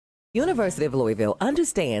University of Louisville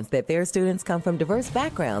understands that their students come from diverse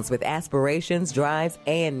backgrounds with aspirations, drives,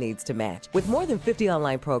 and needs to match. With more than 50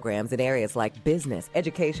 online programs in areas like business,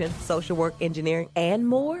 education, social work, engineering, and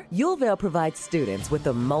more, UofL provides students with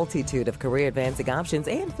a multitude of career advancing options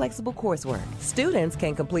and flexible coursework. Students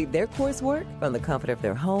can complete their coursework from the comfort of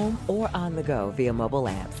their home or on the go via mobile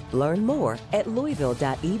apps. Learn more at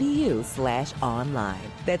louisville.edu/online.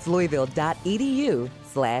 That's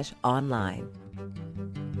louisville.edu/online.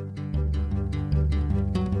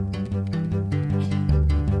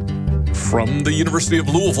 From the University of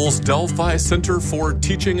Louisville's Delphi Center for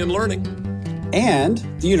Teaching and Learning. And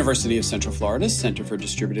the University of Central Florida's Center for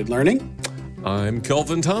Distributed Learning. I'm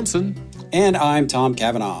Kelvin Thompson. And I'm Tom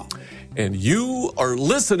Cavanaugh. And you are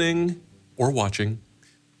listening or watching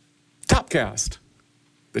Topcast,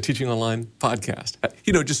 the Teaching Online podcast.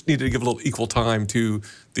 Just needed to give a little equal time to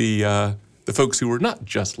the folks who are not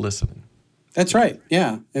just listening. That's right,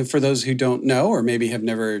 yeah. And for those who don't know or maybe have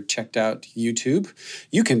never checked out YouTube,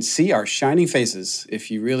 you can see our shining faces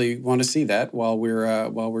if you really want to see that while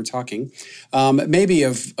we're talking. Maybe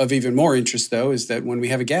of even more interest, though, is that when we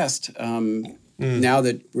have a guest, now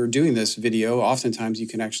that we're doing this video, oftentimes you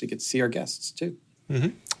can actually get to see our guests, too. Mm-hmm.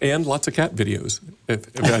 And lots of cat videos.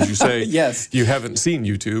 If as you say, yes. You haven't seen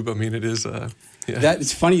YouTube. I mean, it is...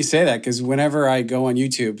 It's funny you say that because whenever I go on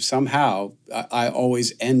YouTube, somehow I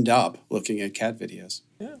always end up looking at cat videos.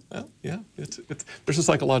 There's a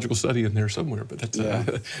psychological study in there somewhere, but that's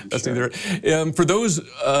neither. For those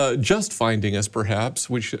just finding us, perhaps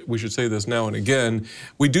we should say this now and again.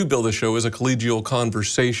 We do build the show as a collegial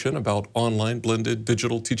conversation about online blended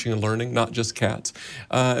digital teaching and learning, not just cats,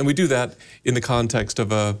 and we do that in the context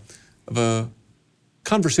of a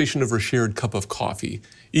conversation over a shared cup of coffee,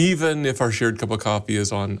 even if our shared cup of coffee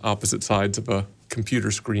is on opposite sides of a computer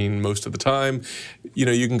screen most of the time.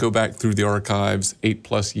 You can go back through the archives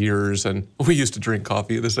 8+ years, and we used to drink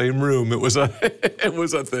coffee in the same room. It was a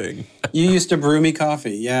thing. You used to brew me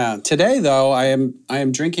coffee, yeah. Today, though, I am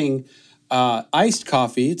drinking iced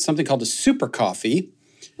coffee. It's something called a super coffee.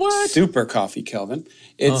 What? Super coffee, Kelvin.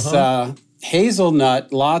 It's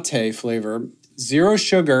hazelnut latte flavor, 0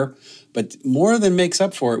 sugar, but more than makes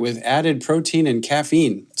up for it with added protein and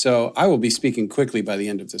caffeine. So I will be speaking quickly by the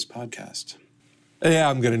end of this podcast. Yeah,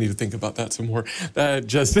 I'm going to need to think about that some more.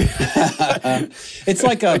 It's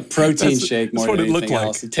like a protein shake more than anything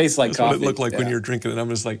else. It tastes like coffee. That's what it looked like when you're drinking it. I'm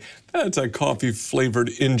just like, that's a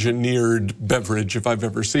coffee-flavored engineered beverage if I've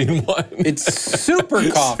ever seen one. It's super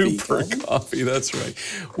coffee. Super coffee, that's right.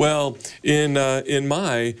 Well, in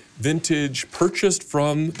my vintage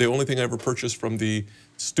the only thing I ever purchased from the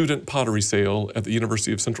student pottery sale at the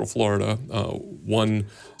University of Central Florida, one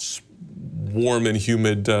warm and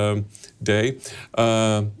humid day,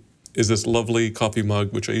 is this lovely coffee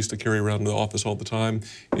mug, which I used to carry around in the office all the time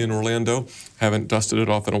in Orlando. Haven't dusted it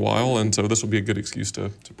off in a while, and so this will be a good excuse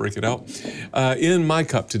to break it out. In my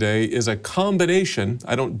cup today is a combination,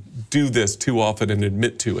 I don't do this too often and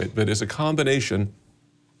admit to it, but it's a combination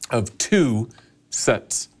of 2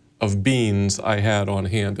 sets of beans I had on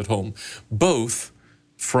hand at home, both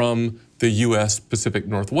from the U.S. Pacific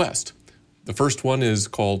Northwest. The first one is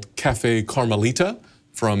called Cafe Carmelita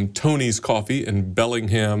from Tony's Coffee in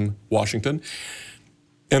Bellingham, Washington.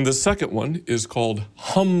 And the second one is called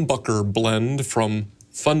Humbucker Blend from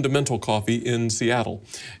Fundamental Coffee in Seattle.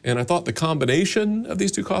 And I thought the combination of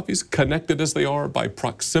these 2 coffees, connected as they are by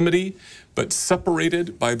proximity, but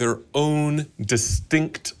separated by their own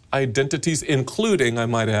distinct identities, including, I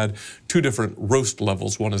might add, 2 different roast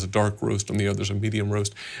levels. One is a dark roast and the other is a medium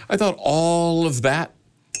roast. I thought all of that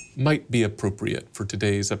might be appropriate for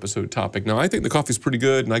today's episode topic. Now, I think the coffee's pretty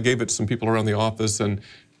good, and I gave it to some people around the office, and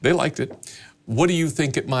they liked it. What do you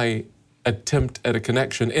think at my attempt at a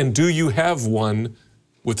connection? And do you have one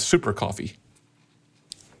with super coffee?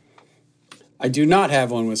 I do not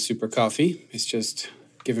have one with super coffee. It's just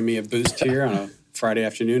giving me a boost here on a Friday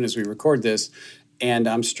afternoon as we record this. And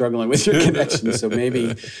I'm struggling with your connection, so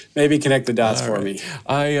maybe connect the dots for me.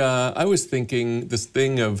 I was thinking this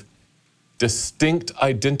thing of distinct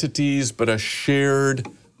identities, but a shared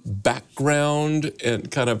background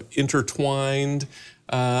and kind of intertwined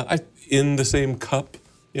in the same cup.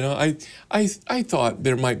 I thought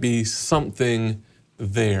there might be something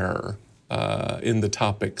there in the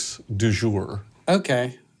topics du jour.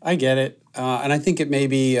 Okay, I get it, and I think it may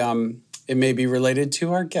be related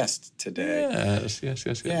to our guest today. Yes.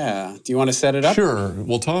 Yeah. Do you want to set it up? Sure.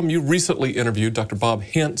 Well, Tom, you recently interviewed Dr. Bob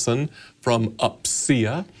Hanson from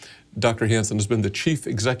UPCEA. Dr. Hanson has been the Chief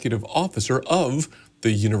Executive Officer of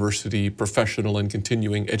the University Professional and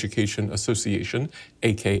Continuing Education Association,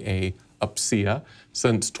 a.k.a. UPCEA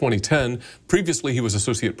since 2010. Previously, he was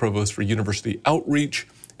Associate Provost for University Outreach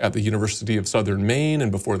at the University of Southern Maine,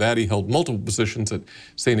 and before that, he held multiple positions at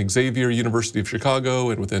St. Xavier University of Chicago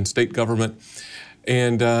and within state government.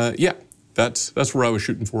 And that's where I was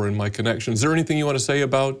shooting for in my connection. Is there anything you want to say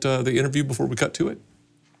about the interview before we cut to it?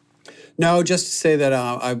 No, just to say that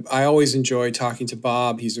I always enjoy talking to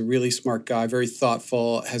Bob. He's a really smart guy, very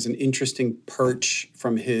thoughtful, has an interesting perch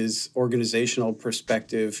from his organizational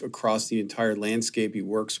perspective across the entire landscape he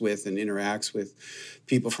works with and interacts with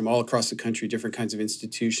people from all across the country, different kinds of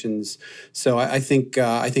institutions. So I think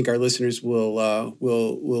our listeners will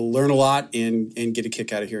learn a lot and get a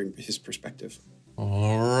kick out of hearing his perspective.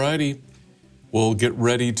 All righty. We'll get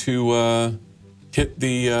ready to hit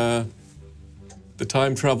the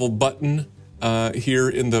time travel button here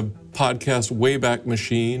in the podcast Wayback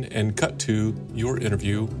Machine and cut to your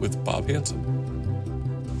interview with Bob Hanson.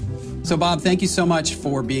 So, Bob, thank you so much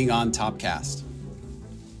for being on Topcast.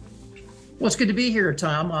 Well, it's good to be here,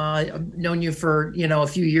 Tom. I've known you for a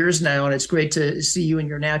few years now, and it's great to see you in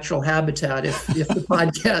your natural habitat, if the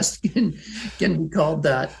podcast can be called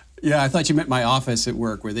that. Yeah, I thought you meant my office at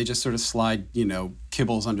work, where they just sort of slide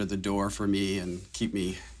kibbles under the door for me and keep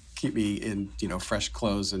me in fresh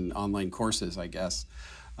clothes and online courses, I guess.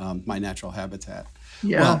 My natural habitat.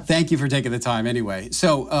 Yeah. Well, thank you for taking the time anyway.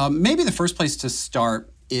 So maybe the first place to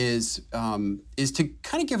start is to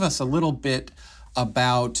kind of give us a little bit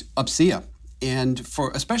about UPCEA. And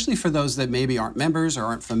especially for those that maybe aren't members or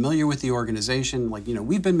aren't familiar with the organization,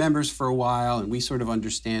 we've been members for a while and we sort of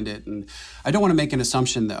understand it. And I don't want to make an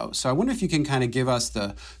assumption though. So I wonder if you can kind of give us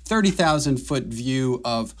the 30,000-foot view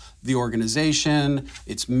of the organization,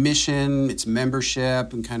 its mission, its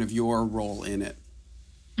membership, and kind of your role in it.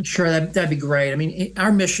 Sure, that'd be great. I mean,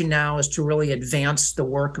 our mission now is to really advance the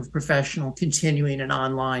work of professional continuing and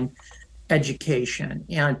online education.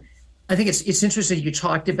 And I think it's interesting you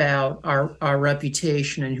talked about our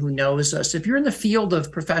reputation and who knows us. If you're in the field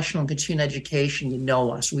of professional and continuing education, you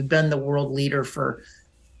know us. We've been the world leader for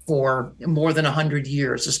more than 100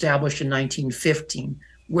 years, established in 1915.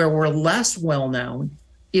 Where we're less well known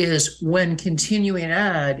is when continuing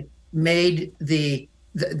ed made the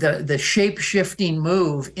shape-shifting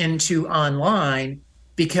move into online,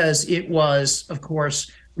 because it was, of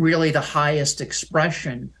course, really the highest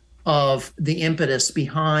expression of the impetus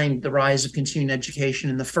behind the rise of continuing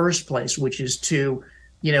education in the first place, which is to,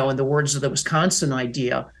 in the words of the Wisconsin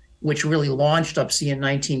idea, which really launched UPCEA in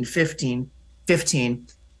 1915,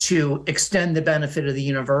 to extend the benefit of the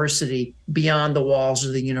university beyond the walls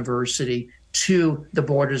of the university to the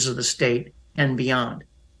borders of the state and beyond.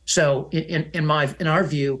 So in our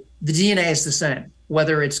view, the DNA is the same,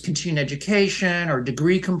 whether it's continuing education or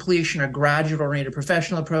degree completion or graduate-oriented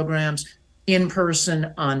professional programs,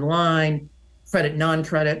 in-person, online, credit,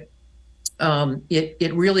 non-credit.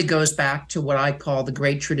 It really goes back to what I call the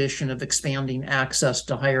great tradition of expanding access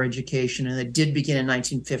to higher education, and it did begin in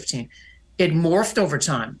 1915. It morphed over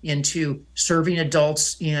time into serving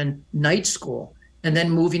adults in night school and then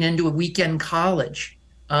moving into a weekend college.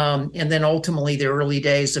 And then ultimately the early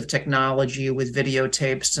days of technology with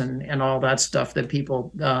videotapes and all that stuff that people,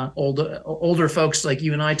 older folks like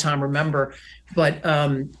you and I, Tom, remember. But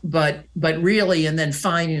really, and then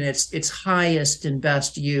finding its highest and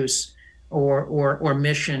best use or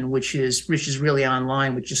mission, which is really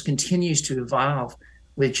online, which just continues to evolve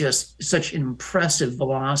with just such an impressive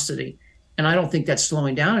velocity. And I don't think that's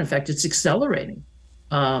slowing down. In fact, it's accelerating.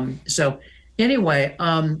 So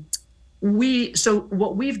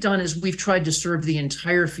what we've done is we've tried to serve the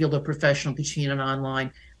entire field of professional continuing and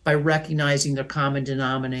online by recognizing their common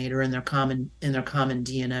denominator and their common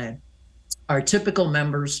DNA. Our typical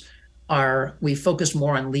members we focus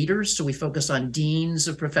more on leaders, so we focus on deans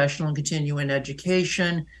of professional and continuing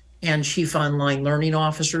education and chief online learning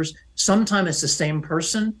officers. Sometimes it's the same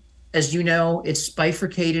person. As you know, it's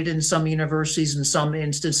bifurcated in some universities. In some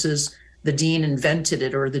instances, the dean invented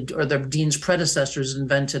it or the dean's predecessors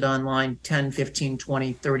invented online 10, 15,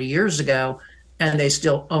 20, 30 years ago, and they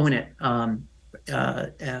still own it,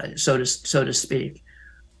 so to speak.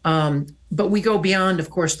 But we go beyond, of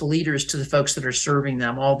course, the leaders to the folks that are serving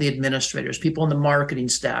them, all the administrators, people in the marketing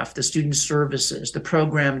staff, the student services, the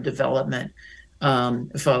program development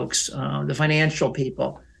folks, the financial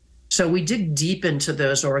people. So we dig deep into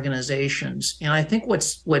those organizations. And I think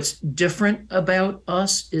what's different about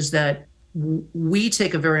us is that we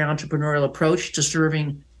take a very entrepreneurial approach to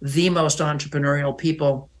serving the most entrepreneurial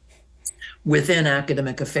people within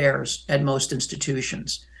academic affairs at most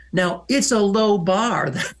institutions. Now, it's a low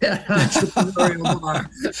bar, that entrepreneurial bar,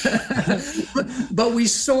 but we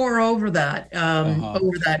soar over that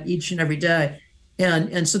each and every day.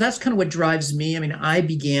 And so that's kind of what drives me. I mean, I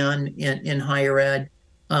began in higher ed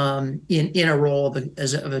in a role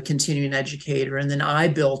of a continuing educator, and then I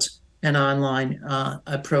built an online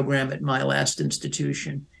a program at my last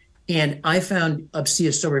institution. And I found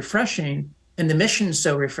UPCEA so refreshing and the mission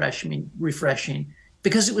so refreshing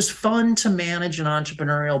because it was fun to manage an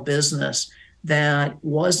entrepreneurial business that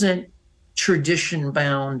wasn't tradition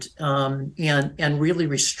bound and really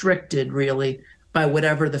restricted by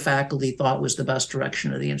whatever the faculty thought was the best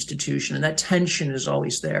direction of the institution. And that tension is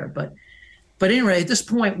always there. But anyway, at this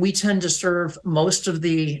point, we tend to serve most of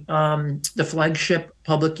the flagship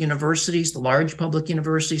public universities, the large public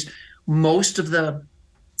universities, most of the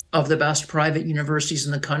best private universities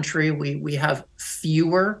in the country. We have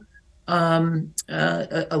fewer,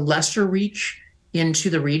 a lesser reach into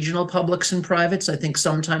the regional publics and privates. I think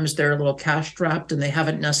sometimes they're a little cash strapped and they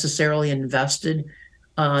haven't necessarily invested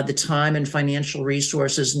the time and financial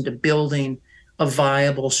resources into building a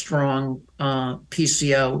viable, strong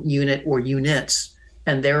PCO unit or units,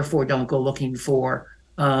 and therefore don't go looking for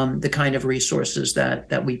the kind of resources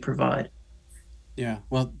that we provide. Yeah,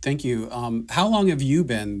 well, thank you. How long have you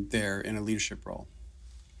been there in a leadership role?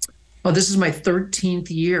 Oh, this is my 13th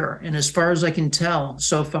year. And as far as I can tell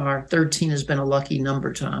so far, 13 has been a lucky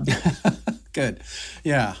number, Tom. Good.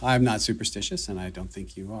 Yeah, I'm not superstitious, and I don't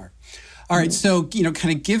think you are. All right, so,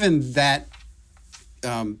 kind of given that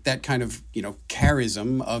that kind of,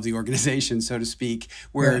 charism of the organization, so to speak,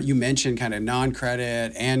 where you mentioned kind of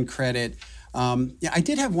non-credit and credit. I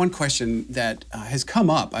did have one question that has come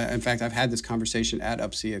up. In fact, I've had this conversation at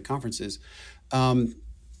UPCEA conferences. Some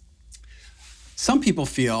people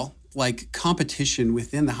feel like competition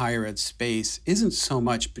within the higher ed space isn't so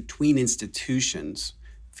much between institutions.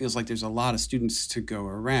 It feels like there's a lot of students to go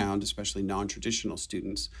around, especially non-traditional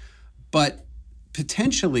students. But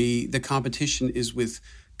potentially the competition is with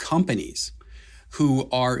companies who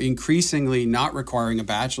are increasingly not requiring a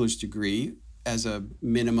bachelor's degree as a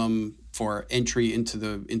minimum for entry into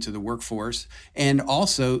the workforce, and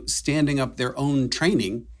also standing up their own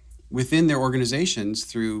training within their organizations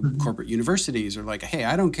through corporate universities, or like, hey,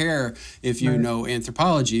 I don't care if you know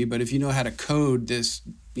anthropology, but if you know how to code this,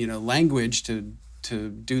 language to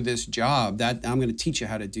do this job, that I'm going to teach you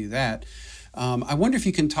how to do that. I wonder if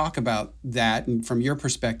you can talk about that, and from your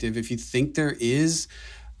perspective, if you think there is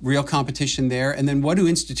real competition there, and then what do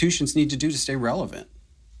institutions need to do to stay relevant?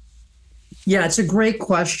 Yeah, it's a great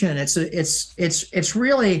question. It's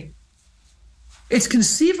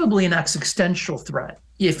conceivably an existential threat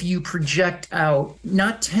if you project out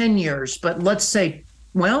not 10 years, but let's say,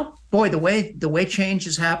 well, boy, the way change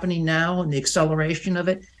is happening now and the acceleration of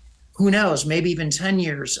it, who knows, maybe even 10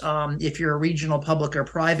 years, if you're a regional public or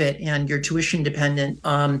private and you're tuition dependent,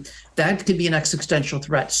 that could be an existential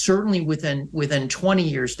threat. Certainly within 20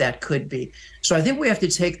 years, that could be. So I think we have to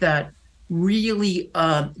take that really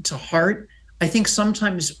to heart. I think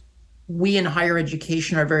sometimes we in higher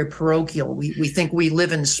education are very parochial. We think we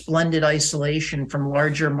live in splendid isolation from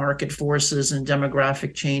larger market forces and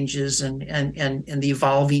demographic changes and the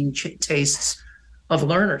evolving tastes of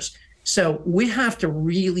learners. So we have to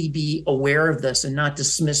really be aware of this and not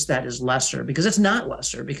dismiss that as lesser, because it's not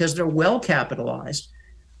lesser, because they're well capitalized.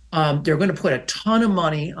 They're going to put a ton of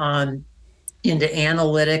money into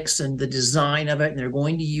analytics and the design of it, and they're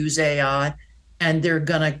going to use AI, and they're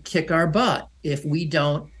going to kick our butt if we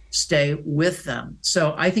don't stay with them.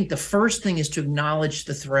 So I think the first thing is to acknowledge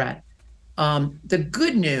the threat. The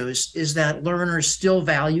good news is that learners still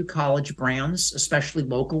value college brands, especially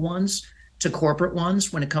local ones, to corporate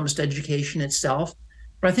ones when it comes to education itself.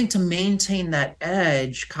 But I think to maintain that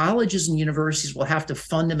edge, colleges and universities will have to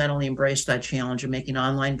fundamentally embrace that challenge of making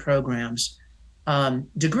online programs,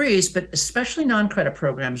 degrees, but especially non-credit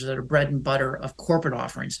programs that are bread and butter of corporate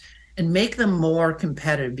offerings, and make them more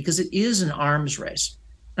competitive, because it is an arms race.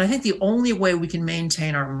 And I think the only way we can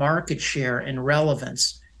maintain our market share and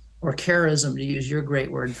relevance, or charism, to use your great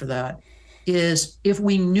word for that, is if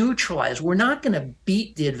we neutralize. We're not going to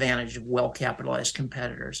beat the advantage of well-capitalized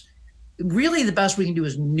competitors. Really, the best we can do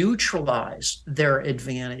is neutralize their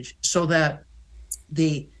advantage so that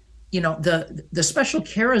the special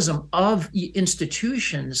charism of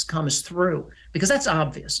institutions comes through, because that's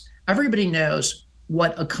obvious. Everybody knows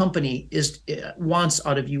what a company wants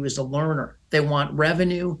out of you as a learner. They want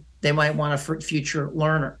revenue. They might want a future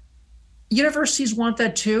learner. Universities want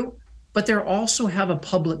that too, but they also have a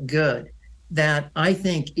public good that I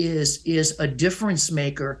think is a difference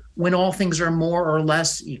maker when all things are more or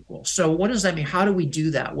less equal. So what does that mean? How do we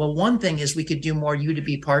do that? Well, one thing is we could do more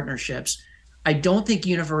U2B partnerships. I don't think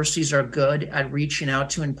universities are good at reaching out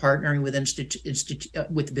to and partnering with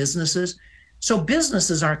with businesses. So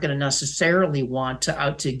businesses aren't going to necessarily want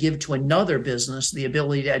to give to another business the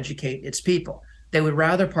ability to educate its people. They would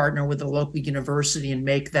rather partner with a local university and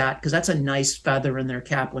make that, because that's a nice feather in their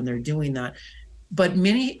cap when they're doing that. But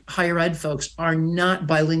many higher ed folks are not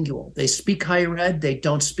bilingual. They speak higher ed, they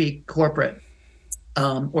don't speak corporate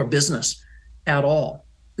or business at all.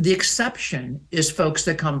 The exception is folks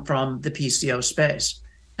that come from the PCO space.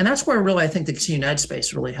 And that's where really I think the continuing ed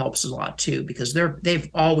space really helps a lot too, because they've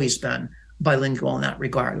always been bilingual in that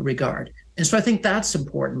regard. And so I think that's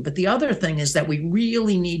important. But the other thing is that we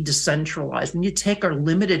really need to centralize. When you take our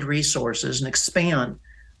limited resources and expand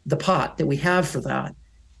the pot that we have for that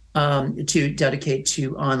to dedicate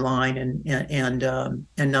to online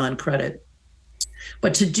and non-credit.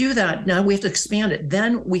 But to do that, now we have to expand it.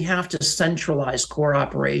 Then we have to centralize core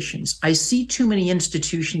operations. I see too many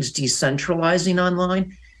institutions decentralizing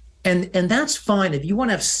online. And that's fine. If you want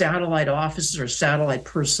to have satellite offices or satellite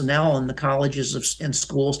personnel in the colleges and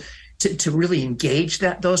schools to really engage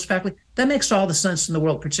those faculty, that makes all the sense in the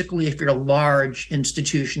world, particularly if you're a large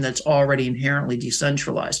institution that's already inherently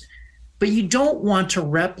decentralized. But you don't want to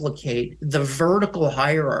replicate the vertical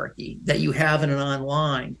hierarchy that you have in an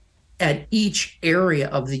online at each area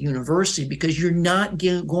of the university, because you're not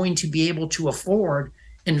going to be able to afford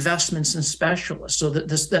investments in specialists.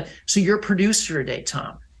 So your producer today,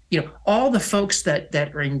 Tom, all the folks that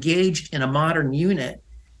are engaged in a modern unit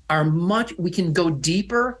we can go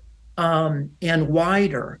deeper and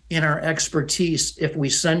wider in our expertise if we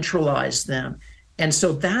centralize them. And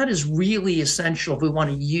so that is really essential if we want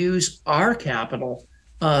to use our capital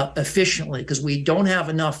efficiently, because we don't have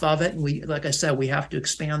enough of it. And like I said, we have to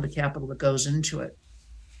expand the capital that goes into it.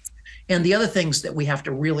 And the other things that we have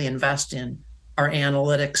to really invest in are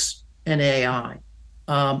analytics and AI.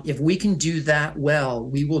 If we can do that well,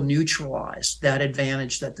 we will neutralize that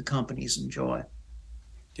advantage that the companies enjoy.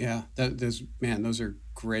 Yeah, those are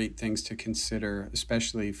great things to consider,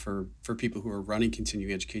 especially for people who are running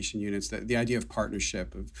continuing education units. The idea of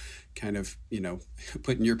partnership, of kind of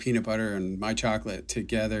putting your peanut butter and my chocolate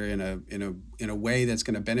together in a way that's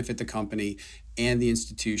going to benefit the company and the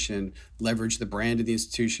institution, leverage the brand of the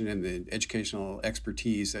institution and the educational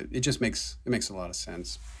expertise. It makes a lot of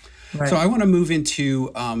sense. Right. So I want to move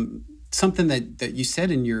into something that you said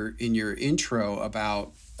in your intro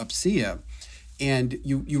about UPCEA. And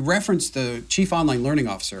you referenced the Chief Online Learning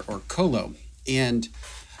Officer, or COLO. And,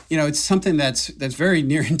 it's something that's very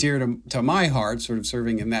near and dear to my heart, sort of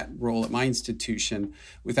serving in that role at my institution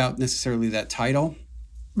without necessarily that title.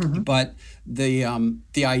 Mm-hmm. But the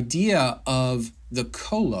idea of the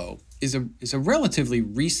COLO is a relatively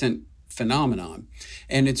recent phenomenon.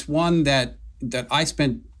 And it's one that I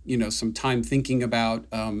spent some time thinking about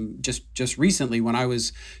just recently when I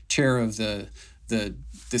was chair of the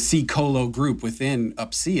C-COLO group within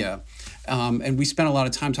UPCEA. And we spent a lot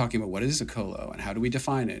of time talking about what is a COLO and how do we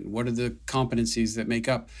define it and what are the competencies that make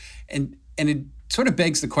up. And it sort of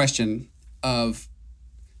begs the question of,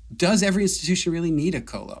 does every institution really need a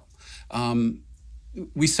COLO?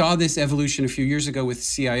 We saw this evolution a few years ago with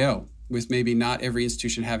CIO, with maybe not every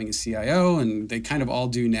institution having a CIO, and they kind of all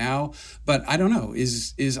do now. But I don't know,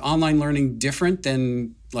 is online learning different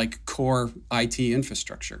than like core IT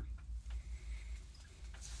infrastructure?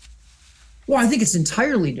 Well, I think it's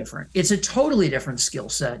entirely different. It's a totally different skill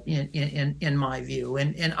set in my view.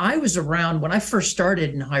 And I was around when I first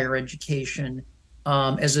started in higher education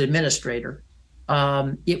as an administrator.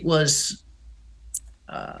 It was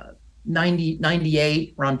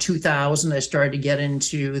 98, around 2000, I started to get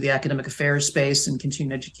into the academic affairs space and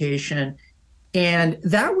continuing education. And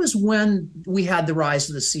that was when we had the rise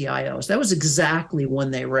of the CIOs. That was exactly when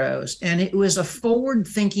they rose. And it was a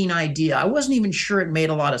forward-thinking idea. I wasn't even sure it made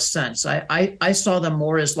a lot of sense. I saw them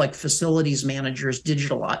more as like facilities managers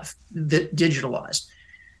digitalized.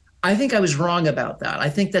 I think I was wrong about that. I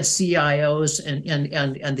think that CIOs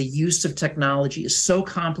and the use of technology is so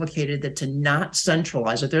complicated that to not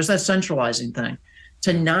centralize it, there's that centralizing thing,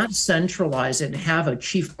 to not centralize it and have a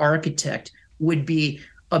chief architect would be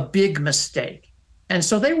a big mistake. And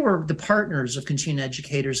so they were the partners of continuing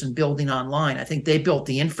educators in building online. I think they built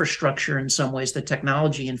the infrastructure in some ways, the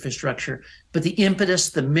technology infrastructure, but the impetus,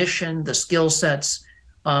 the mission, the skill sets,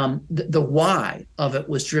 the why of it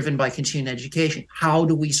was driven by continuing education. How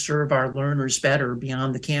do we serve our learners better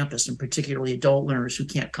beyond the campus, and particularly adult learners who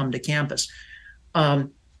can't come to campus? I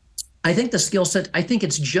think the skill set, I think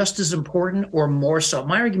it's just as important or more so.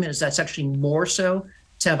 My argument is that's actually more so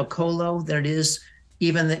to have a COLO than it is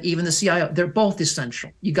even the CIO. They're both essential.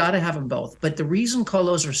 You got to have them both. But the reason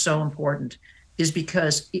COLOs are so important is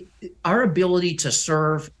because our ability to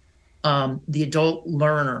serve the adult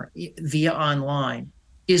learner via online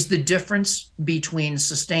is the difference between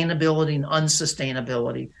sustainability and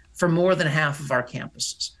unsustainability for more than half of our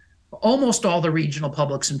campuses. Almost all the regional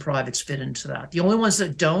publics and privates fit into that. The only ones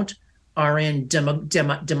that don't are in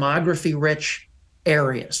demography-rich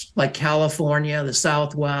areas like California, the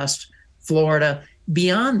Southwest, Florida.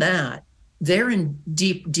 Beyond that, they're in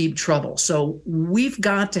deep, deep trouble. So we've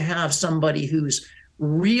got to have somebody who's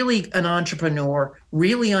really an entrepreneur,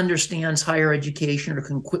 really understands higher education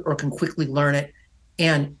or can quickly learn it,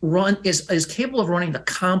 and is capable of running the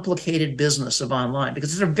complicated business of online,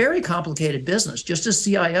 because it's a very complicated business. Just as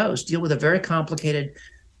CIOs deal with a very complicated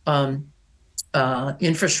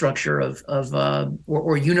infrastructure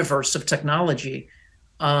or universe of technology,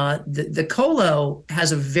 the colo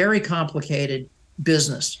has a very complicated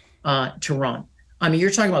business to run. I mean,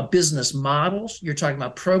 you're talking about business models, you're talking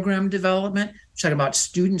about program development, you're talking about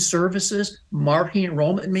student services, marketing,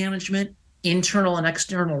 enrollment management, internal and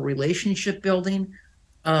external relationship building,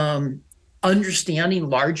 understanding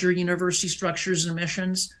larger university structures and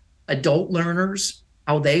missions, adult learners,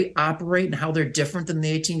 how they operate and how they're different than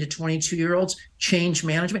the 18 to 22-year-olds, change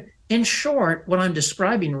management. In short, what I'm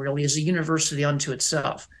describing really is a university unto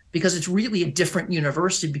itself, because it's really a different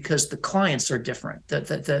university because the clients are different,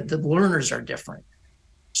 the learners are different.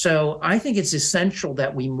 So I think it's essential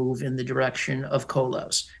that we move in the direction of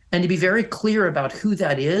colos and to be very clear about who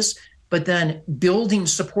that is, but then building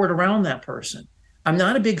support around that person. I'm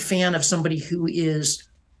not a big fan of somebody who is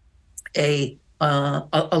a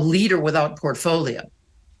leader without portfolio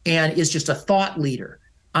and is just a thought leader.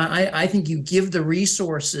 I think you give the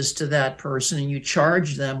resources to that person and you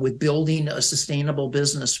charge them with building a sustainable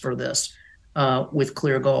business for this with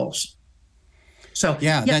clear goals. So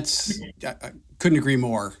yeah. That's I couldn't agree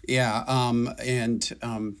more. Yeah,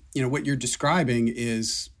 what you're describing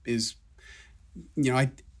is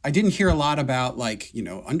I didn't hear a lot about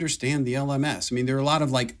understand the LMS. I mean, there are a lot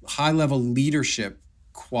of high level leadership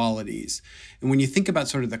qualities. And when you think about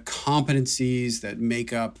sort of the competencies that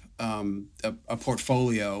make up a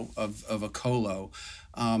portfolio of a colo,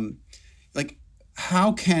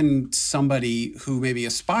 how can somebody who maybe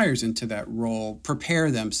aspires into that role prepare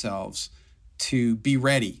themselves to be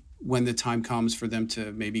ready when the time comes for them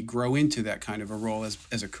to maybe grow into that kind of a role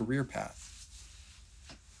as a career path?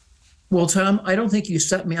 Well, Tom, I don't think you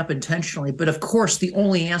set me up intentionally, but of course, the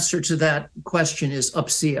only answer to that question is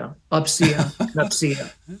UPCEA.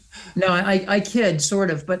 No, I kid,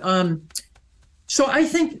 sort of, but so I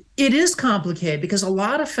think it is complicated because a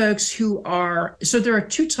lot of folks so there are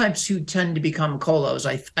two types who tend to become colos,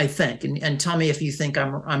 I think, and tell me if you think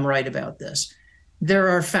I'm right about this. There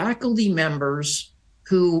are faculty members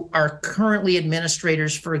who are currently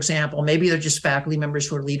administrators, for example. Maybe they're just faculty members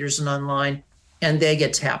who are leaders in online, and they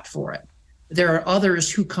get tapped for it. There are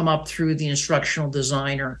others who come up through the instructional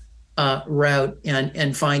designer route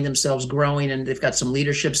and find themselves growing, and they've got some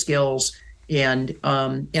leadership skills and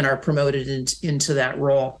are promoted into that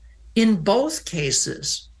role. In both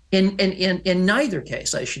cases, in neither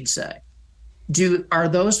case, I should say, are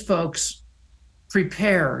those folks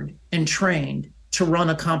prepared and trained to run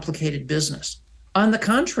a complicated business? On the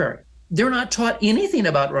contrary, they're not taught anything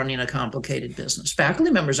about running a complicated business.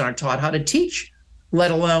 Faculty members aren't taught how to teach,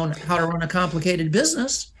 let alone how to run a complicated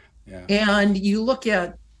business. Yeah. And you look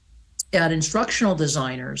at instructional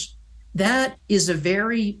designers, that is a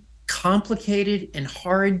very complicated and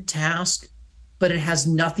hard task, but it has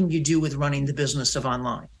nothing to do with running the business of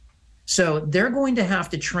online. So they're going to have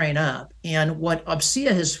to train up. And what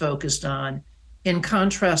UPCEA has focused on, in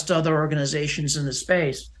contrast to other organizations in the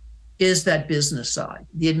space, is that business side,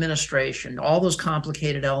 the administration, all those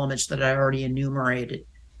complicated elements that I already enumerated.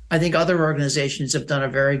 I think other organizations have done a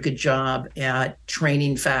very good job at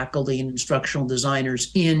training faculty and instructional designers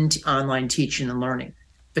in online teaching and learning,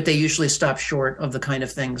 but they usually stop short of the kind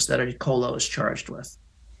of things that a colo is charged with.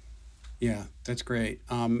 Yeah, that's great.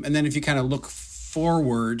 And then if you kind of look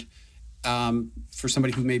forward for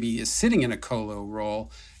somebody who maybe is sitting in a colo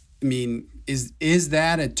role, I mean, is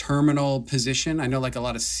that a terminal position? I know a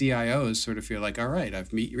lot of CIOs sort of feel like, all right,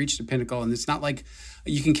 I've reached a pinnacle, and it's not like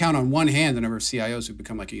you can count on one hand the number of CIOs who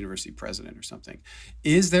become like a university president or something.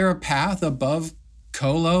 Is there a path above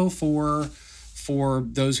colo for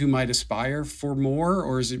those who might aspire for more,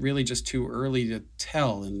 or is it really just too early to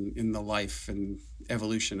tell in the life and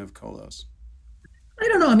evolution of colos? I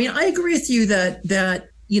don't know. I mean, I agree with you that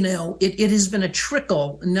it has been a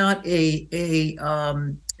trickle, not a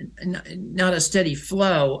steady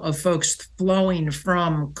flow of folks flowing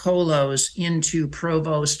from colos into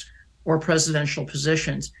provost or presidential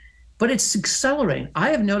positions, but it's accelerating. I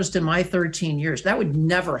have noticed in my 13 years, that would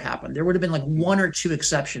never happen. There would have been one or two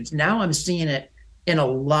exceptions. Now I'm seeing it in a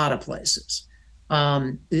lot of places.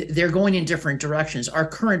 they're going in different directions. Our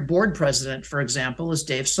current board president, for example, is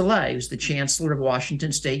Dave Soleil, who's the chancellor of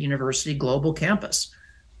Washington State University Global Campus.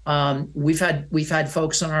 We've had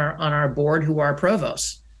folks on our board who are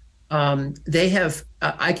provosts. They have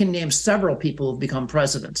I can name several people who've become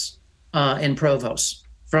presidents and provosts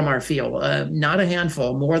from our field. Not a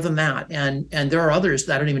handful, more than that, and there are others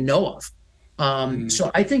that I don't even know of.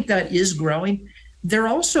 So I think that is growing. They're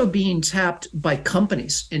also being tapped by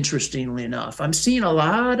companies, interestingly enough. I'm seeing a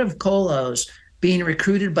lot of colos being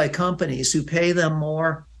recruited by companies who pay them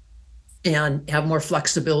more and have more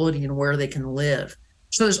flexibility in where they can live.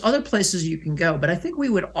 So there's other places you can go. But I think we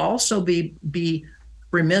would also be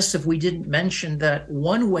remiss if we didn't mention that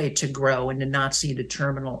one way to grow and to not see a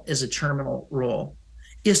terminal role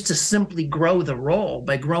is to simply grow the role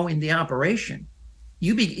by growing the operation.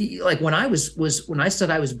 Like when I said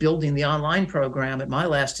I was building the online program at my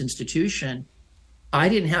last institution, I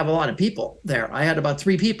didn't have a lot of people there. I had about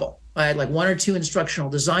 3 people. I had like 1 or 2 instructional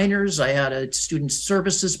designers. I had a student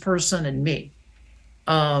services person and me.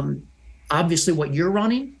 Obviously, what you're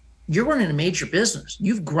running a major business.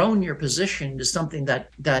 You've grown your position to something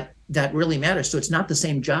that really matters. So it's not the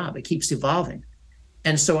same job. It keeps evolving.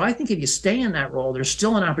 And so I think if you stay in that role, there's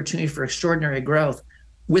still an opportunity for extraordinary growth,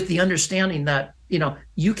 with the understanding that,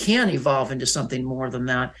 you can evolve into something more than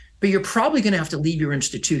that, but you're probably going to have to leave your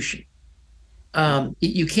institution.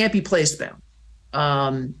 You can't be place bound,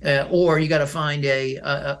 or you got to find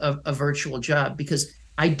a virtual job, because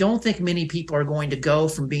I don't think many people are going to go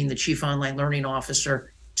from being the chief online learning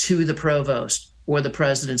officer to the provost or the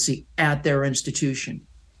presidency at their institution.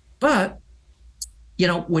 But,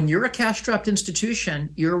 when you're a cash-strapped institution,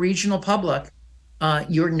 you're a regional public,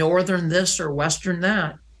 you're northern this or western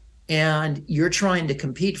that, and you're trying to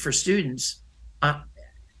compete for students,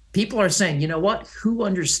 people are saying, you know what, who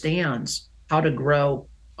understands how to grow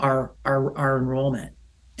our enrollment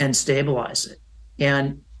and stabilize it?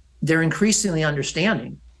 And they're increasingly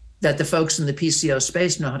understanding that the folks in the PCO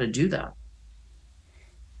space know how to do that.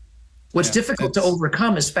 What's difficult to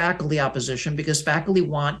overcome is faculty opposition, because faculty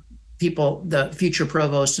want people, the future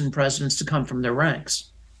provosts and presidents, to come from their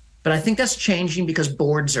ranks. But I think that's changing because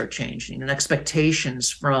boards are changing and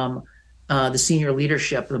expectations from the senior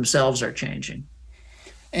leadership themselves are changing.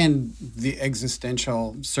 And the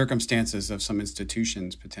existential circumstances of some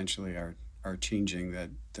institutions potentially are changing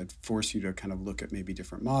that force you to kind of look at maybe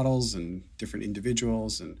different models and different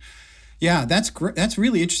individuals. And yeah, that's great. That's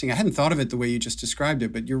really interesting. I hadn't thought of it the way you just described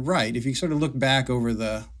it, but you're right. If you sort of look back over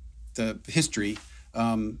the history,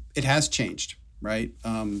 it has changed. Right,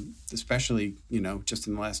 especially just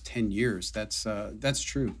in the last 10 years. That's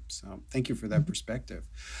true. So thank you for that perspective.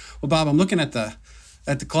 Well, Bob, I'm looking at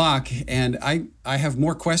the clock, and I have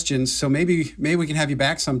more questions. So maybe we can have you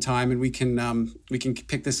back sometime, and we can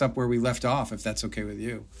pick this up where we left off, if that's okay with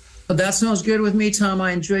you. Well, that sounds good with me, Tom.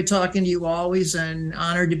 I enjoy talking to you always, and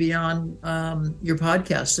honored to be on your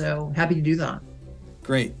podcast. So happy to do that.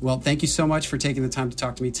 Great. Well, thank you so much for taking the time to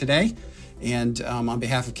talk to me today. And on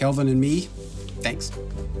behalf of Kelvin and me, thanks.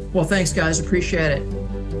 Well, thanks, guys. Appreciate it.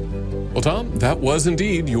 Well, Tom, that was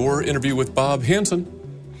indeed your interview with Bob Hanson.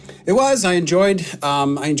 It was. I enjoyed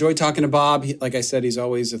talking to Bob. Like I said, he's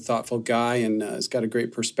always a thoughtful guy and has got a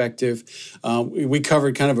great perspective. We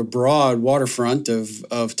covered kind of a broad waterfront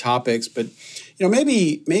of topics, but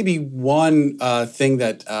maybe one thing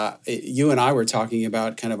that you and I were talking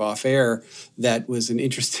about kind of off air that was an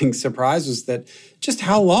interesting surprise was that just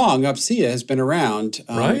how long UPCEA has been around.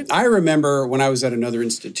 Right. I remember when I was at another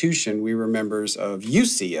institution, we were members of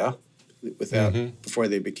UCEA. Before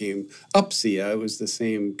they became UPCEA, it was the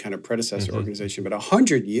same kind of predecessor organization. But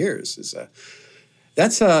 100 years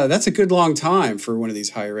that's a good long time for one of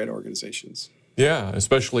these higher ed organizations. Yeah,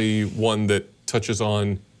 especially one that touches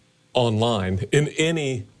on online in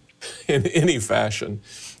any fashion.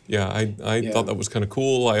 Yeah, I thought that was kind of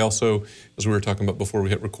cool. I also, as we were talking about before we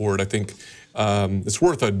hit record, I think it's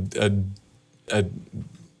worth a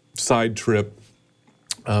side trip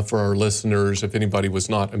for our listeners, if anybody was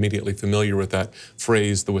not immediately familiar with that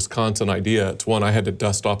phrase, the Wisconsin idea. It's one I had to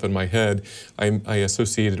dust off in my head. I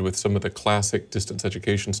associated with some of the classic distance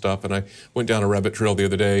education stuff, and I went down a rabbit trail the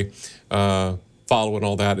other day following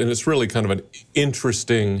all that, and it's really kind of an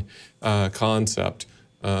interesting concept.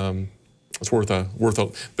 It's worth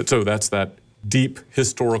a. But so that's that deep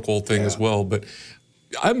historical thing as well. But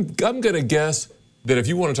I'm going to guess that if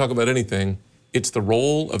you want to talk about anything, it's the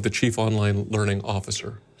role of the Chief Online Learning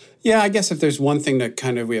Officer. Yeah, I guess if there's one thing that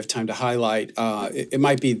kind of we have time to highlight, it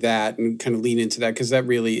might be that, and kind of lean into that, because that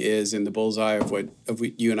really is in the bullseye of what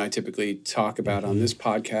you and I typically talk about on this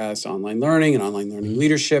podcast: online learning and online learning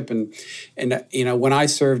leadership. And when I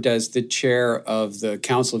served as the chair of the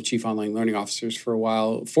Council of Chief Online Learning Officers for a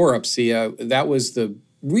while for UPCEA, that was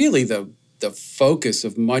really the focus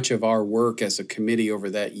of much of our work as a committee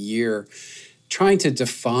over that year, trying to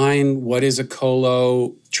define what is a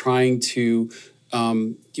colo, trying to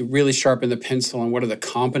really sharpen the pencil on what are the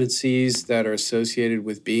competencies that are associated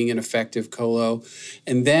with being an effective colo.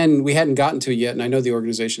 And then we hadn't gotten to it yet, and I know the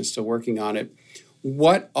organization is still working on it.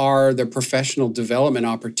 What are the professional development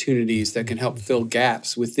opportunities that can help fill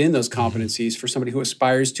gaps within those competencies for somebody who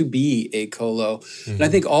aspires to be a colo? Mm-hmm. And I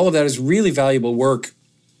think all of that is really valuable work.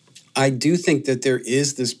 I do think that there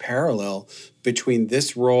is this parallel between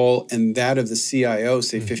this role and that of the CIO,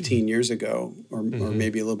 say 15 years ago, or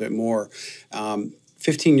maybe a little bit more.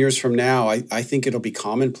 15 years from now, I think it'll be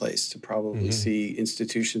commonplace to probably see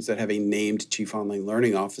institutions that have a named Chief Online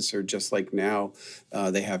Learning Officer, just like now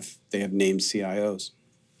they have named CIOs.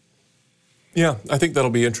 Yeah, I think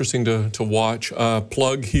that'll be interesting to watch.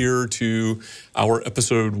 Plug here to our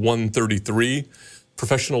episode 133.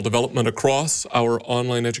 Professional development across our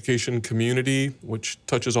online education community, which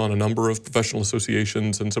touches on a number of professional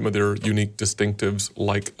associations and some of their unique distinctives,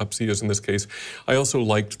 like UPCEA's in this case. I also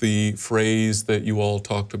liked the phrase that you all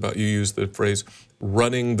talked about. You used the phrase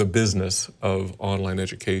running the business of online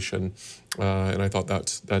education, and I thought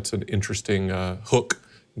that's an interesting hook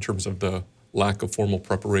in terms of the lack of formal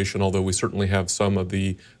preparation, although we certainly have some of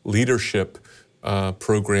the leadership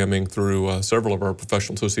programming through several of our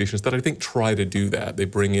professional associations that I think try to do that. They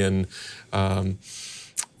bring in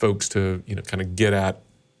folks to kind of get at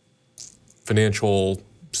financial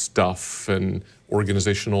stuff and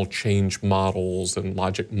organizational change models and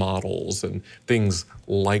logic models and things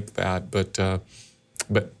like that. But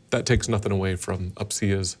that takes nothing away from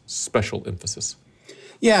UPCEA's special emphasis.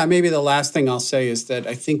 Yeah, maybe the last thing I'll say is that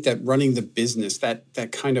I think that running the business, that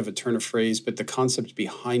kind of a turn of phrase, but the concept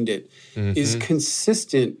behind it is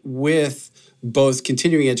consistent with both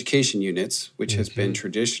continuing education units, which has been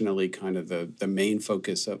traditionally kind of the main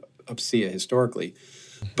focus of UPCEA historically,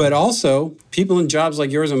 but also people in jobs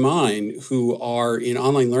like yours and mine who are in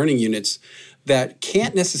online learning units that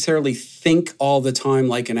can't necessarily think all the time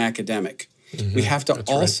like an academic. We have to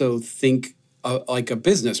also think like a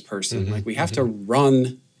business person. Like we have to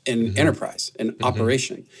run an enterprise, an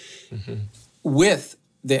operation with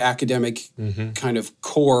the academic kind of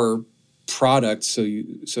core product, so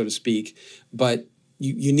to speak. But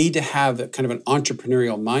you need to have a kind of an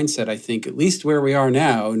entrepreneurial mindset, I think, at least where we are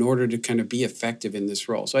now, in order to kind of be effective in this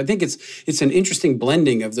role. So I think it's an interesting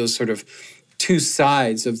blending of those sort of two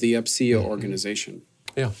sides of the UPCEA organization.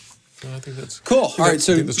 Yeah. I think that's cool. All right,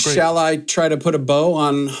 so shall I try to put a bow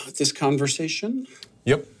on this conversation?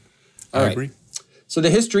 Yep, I agree. So the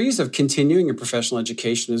histories of continuing and professional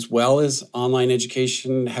education as well as online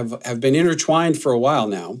education have been intertwined for a while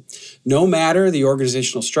now. No matter the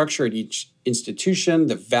organizational structure at each institution,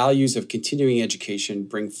 the values of continuing education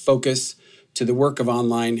bring focus to the work of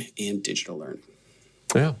online and digital learning.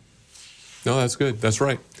 Yeah. No, that's good. That's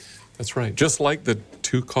right. That's right. Just like the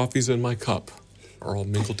two coffees in my cup are all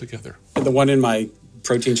mingled together. And the one in my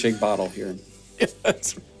protein shake bottle here. Yeah,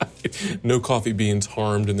 that's right. No coffee beans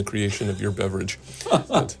harmed in the creation of your beverage.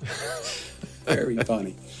 Very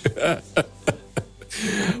funny.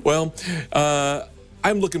 Well,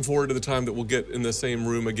 I'm looking forward to the time that we'll get in the same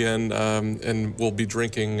room again and we'll be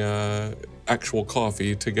drinking actual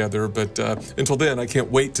coffee together. But until then, I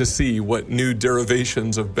can't wait to see what new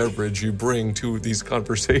derivations of beverage you bring to these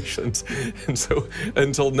conversations. And so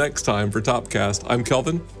until next time for Topcast, I'm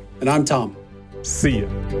Kelvin. And I'm Tom. See ya.